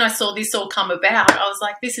when I saw this all come about, I was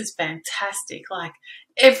like, this is fantastic. Like,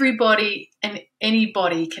 everybody and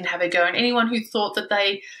anybody can have a go. And anyone who thought that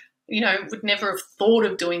they, you know, would never have thought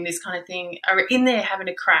of doing this kind of thing are in there having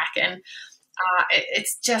a crack. And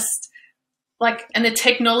it's just like, and the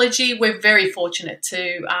technology, we're very fortunate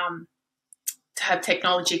to have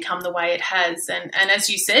technology come the way it has. And as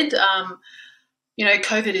you said, you know,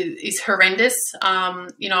 COVID is horrendous.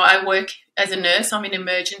 You know, I work as a nurse. I'm an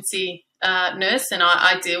emergency nurse, and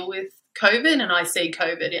I deal with COVID, and I see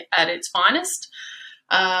COVID at its finest,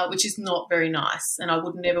 which is not very nice, and I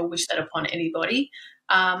would never wish that upon anybody.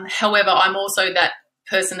 However, I'm also that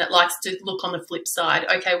person that likes to look on the flip side.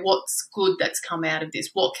 Okay, what's good that's come out of this?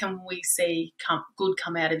 What can we see good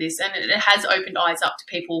come out of this? And it has opened eyes up to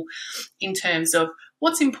people in terms of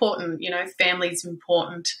what's important. You know, family's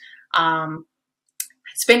important.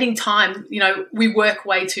 Spending time, you know, we work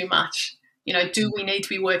way too much. You know, do we need to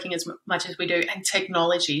be working as much as we do? And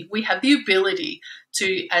technology, we have the ability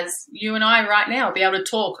to, as you and I right now, be able to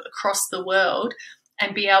talk across the world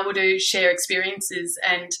and be able to share experiences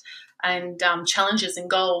and challenges and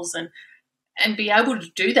goals and be able to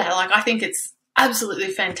do that. Like, I think it's absolutely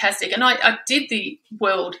fantastic. And I did the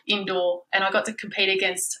World Indoor, and I got to compete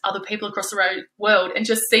against other people across the world and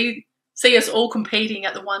just see us all competing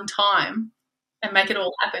at the one time and make it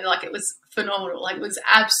all happen. Like, it was phenomenal. Like, it was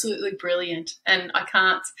absolutely brilliant. And I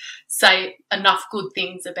can't say enough good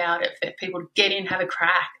things about it for people to get in, have a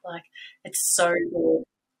crack. Like, it's so good.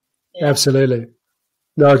 Yeah. Absolutely.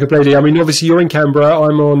 No, completely. I mean, obviously you're in Canberra,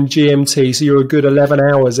 I'm on GMT, so you're a good 11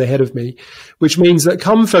 hours ahead of me, which means that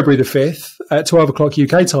come February the 5th at 12 o'clock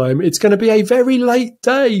UK time, it's going to be a very late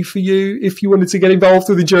day for you if you wanted to get involved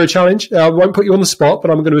with the Enduro Challenge. I won't put you on the spot,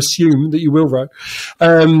 but I'm going to assume that you will row.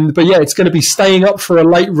 But yeah, it's going to be staying up for a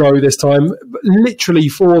late row this time, literally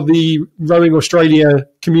for the Rowing Australia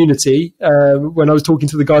community. When I was talking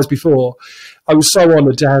to the guys before, I was so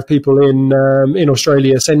honoured to have people in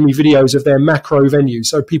Australia send me videos of their macro venue,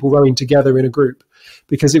 so people rowing together in a group,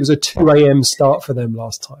 because it was a 2 a.m. start for them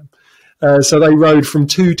last time. So they rowed from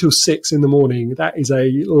 2 till 6 in the morning. That is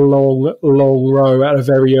a long, long row at a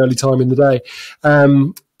very early time in the day.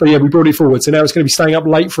 But yeah, we brought it forward. So now it's going to be staying up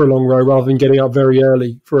late for a long row rather than getting up very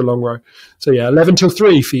early for a long row. So yeah, 11 till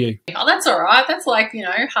 3 for you. Oh, that's all right. That's like,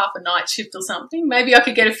 half a night shift or something. Maybe I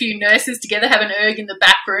could get a few nurses together, have an erg in the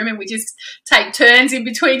back room, and we just take turns in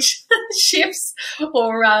between shifts.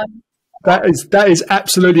 Or that is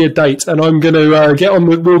absolutely a date, and I'm going to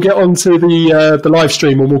we'll get on to the live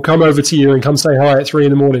stream, and we'll come over to you and come say hi at 3 in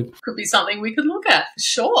the morning. Could be something we could look at,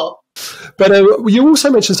 sure. But you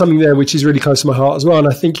also mentioned something there which is really close to my heart as well, and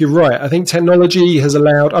I think you're right. I think technology has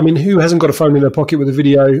allowed, who hasn't got a phone in their pocket with a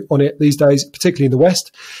video on it these days, particularly in the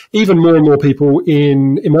West? Even more and more people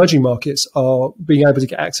in emerging markets are being able to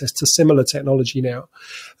get access to similar technology now.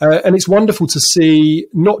 And it's wonderful to see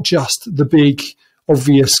not just the big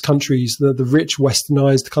obvious countries, the rich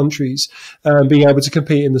westernized countries, being able to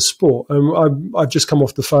compete in the sport. I've just come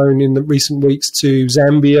off the phone in the recent weeks to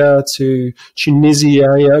Zambia, to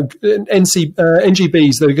Tunisia,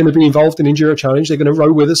 NGBs that are going to be involved in Enduro Challenge. They're going to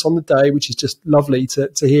row with us on the day, which is just lovely to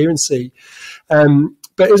hear and see.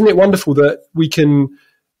 But isn't it wonderful that we can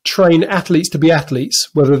train athletes to be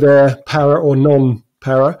athletes, whether they're para or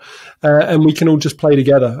non-para, and we can all just play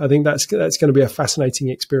together? I think that's going to be a fascinating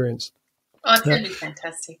experience. Oh, it's going to be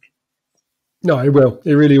fantastic. No, it will.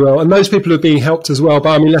 It really will. And those people are being helped as well.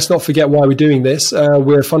 But let's not forget why we're doing this.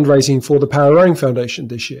 We're fundraising for the Para Rowing Foundation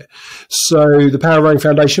this year. So the Para Rowing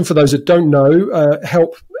Foundation, for those that don't know,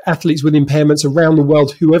 help athletes with impairments around the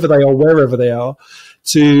world, whoever they are, wherever they are,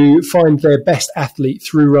 to find their best athlete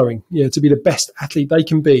through rowing, to be the best athlete they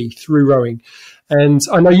can be through rowing. And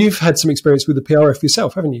I know you've had some experience with the PRF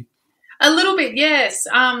yourself, haven't you? A little bit, yes.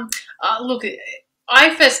 Look,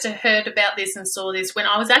 I first heard about this and saw this when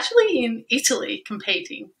I was actually in Italy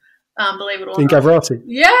competing, believe it or not. In Gavarate?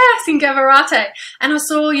 Yes, in Gavarate. And I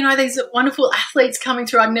saw, these wonderful athletes coming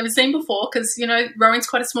through I'd never seen before because, rowing's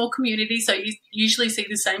quite a small community, so you usually see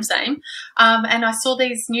the same. And I saw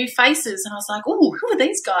these new faces and I was like, oh, who are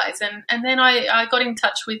these guys? And then I got in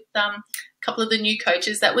touch with a couple of the new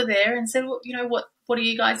coaches that were there and said, well, what are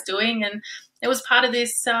you guys doing? And it was part of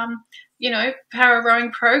this, para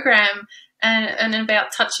rowing program and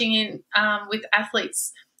about touching in with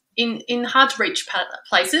athletes in hard to reach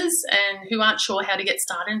places and who aren't sure how to get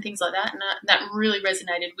started and things like that. And that really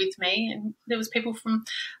resonated with me. And there was people from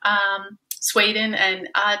Sweden and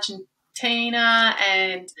Argentina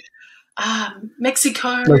and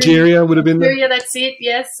Mexico. Nigeria would have been Nigeria, that's it,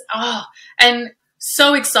 yes. Oh, and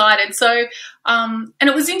so excited. So, and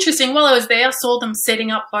it was interesting. While I was there, I saw them setting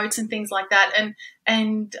up boats and things like that.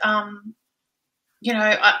 And I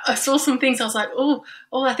saw some things. I was like, oh,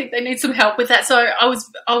 I think they need some help with that. So I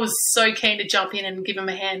was so keen to jump in and give them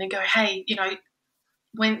a hand and go, hey,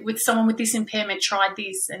 when with someone with this impairment, try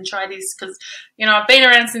this because I've been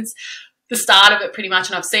around since the start of it pretty much,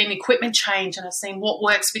 and I've seen equipment change and I've seen what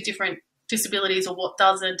works for different disabilities or what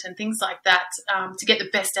doesn't and things like that to get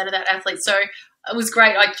the best out of that athlete. So it was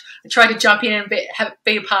great. I tried to jump in and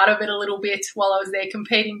be a part of it a little bit while I was there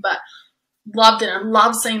competing, but loved it. I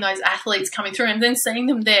loved seeing those athletes coming through and then seeing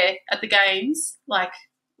them there at the games,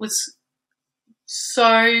 was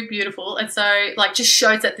so beautiful. And so, just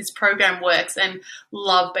shows that this program works, and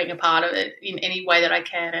love being a part of it in any way that I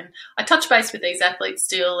can. And I touch base with these athletes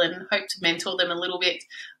still and hope to mentor them a little bit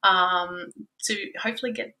to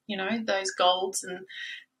hopefully get, those goals and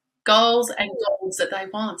goals that they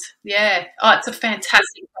want. Yeah. Oh, it's a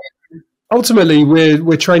fantastic program. Ultimately,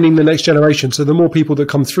 we're training the next generation. So the more people that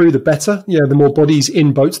come through, the better. The more bodies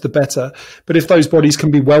in boats, the better. But if those bodies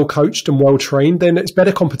can be well coached and well trained, then it's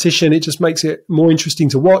better competition. It just makes it more interesting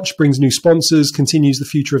to watch, brings new sponsors, continues the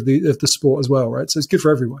future of the sport as well, right? So it's good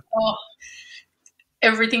for everyone. Oh,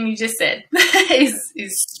 everything you just said is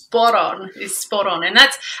spot on.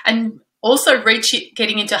 And also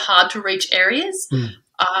getting into hard to reach areas, and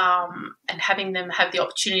having them have the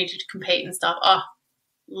opportunity to compete and stuff. Oh,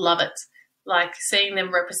 love it. Seeing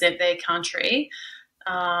them represent their country,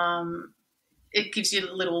 it gives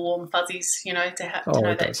you little warm fuzzies, to know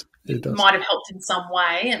that it might have helped in some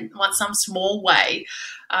way and some small way.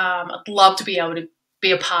 I'd love to be able to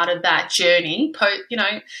be a part of that journey,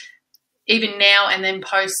 even now and then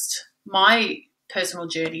post my personal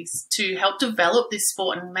journeys, to help develop this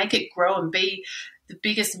sport and make it grow and be the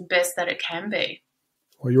biggest and best that it can be.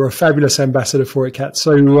 Well, you're a fabulous ambassador for it, Kat.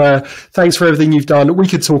 So thanks for everything you've done. We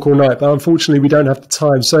could talk all night, but unfortunately we don't have the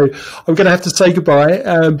time. So I'm going to have to say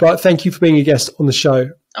goodbye, but thank you for being a guest on the show.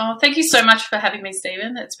 Oh, thank you so much for having me,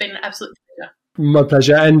 Stephen. It's been an absolute pleasure. My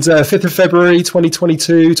pleasure. And 5th of February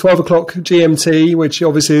 2022, 12 o'clock GMT, which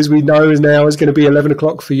obviously, as we know now, is going to be 11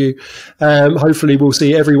 o'clock for you. Hopefully we'll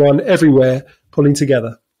see everyone everywhere pulling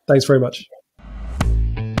together. Thanks very much.